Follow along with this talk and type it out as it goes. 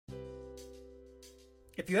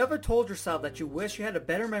If you ever told yourself that you wish you had a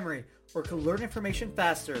better memory or could learn information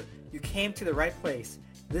faster, you came to the right place.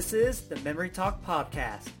 This is the Memory Talk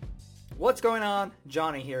Podcast. What's going on?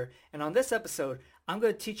 Johnny here, and on this episode, I'm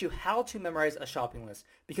going to teach you how to memorize a shopping list,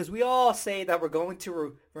 because we all say that we're going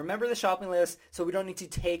to remember the shopping list so we don't need to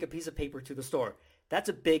take a piece of paper to the store. That's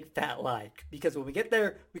a big fat lie, because when we get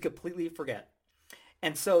there, we completely forget.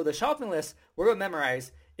 And so the shopping list we're going to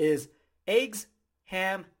memorize is eggs,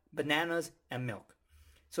 ham, bananas, and milk.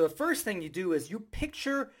 So the first thing you do is you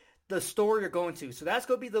picture the store you're going to. So that's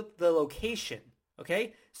going to be the location,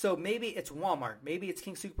 okay? So maybe it's Walmart, maybe it's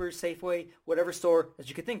King Super, Safeway, whatever store that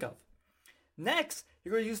you could think of. Next,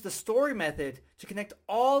 you're going to use the story method to connect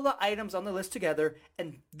all the items on the list together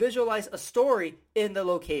and visualize a story in the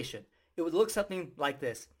location. It would look something like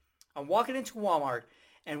this. I'm walking into Walmart,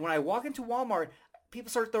 and when I walk into Walmart, people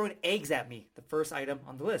start throwing eggs at me, the first item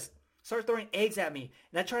on the list. Start throwing eggs at me,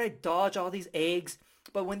 and I try to dodge all these eggs.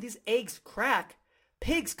 But when these eggs crack,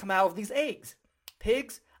 pigs come out of these eggs.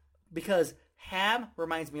 Pigs, because ham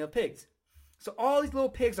reminds me of pigs. So all these little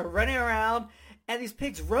pigs are running around, and these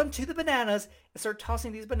pigs run to the bananas and start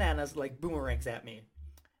tossing these bananas like boomerangs at me.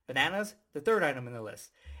 Bananas, the third item in the list.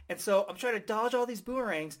 And so I'm trying to dodge all these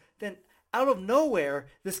boomerangs. Then out of nowhere,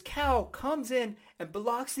 this cow comes in and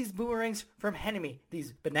blocks these boomerangs from hitting me,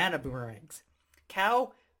 these banana boomerangs.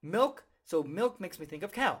 Cow, milk. So milk makes me think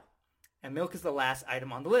of cow. And milk is the last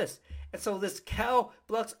item on the list. And so this cow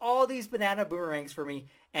blocks all these banana boomerangs for me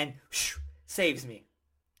and saves me.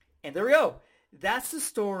 And there we go. That's the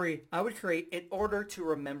story I would create in order to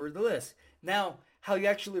remember the list. Now, how you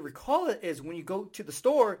actually recall it is when you go to the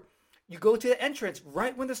store, you go to the entrance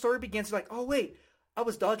right when the story begins. You're like, oh wait, I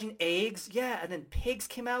was dodging eggs. Yeah, and then pigs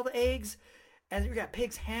came out of the eggs. And you got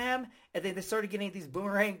pigs, ham. And then they started getting these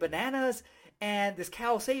boomerang bananas. And this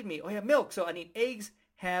cow saved me. Oh yeah, milk. So I need eggs,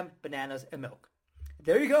 ham, bananas, and milk.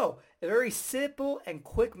 There you go. A very simple and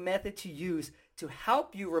quick method to use to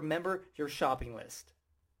help you remember your shopping list.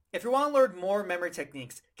 If you want to learn more memory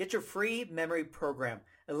techniques, get your free memory program.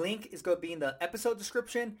 A link is going to be in the episode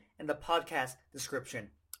description and the podcast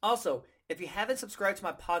description. Also, if you haven't subscribed to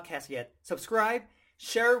my podcast yet, subscribe,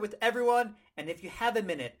 share it with everyone, and if you have a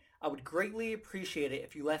minute, I would greatly appreciate it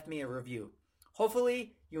if you left me a review.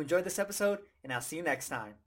 Hopefully, you enjoyed this episode, and I'll see you next time.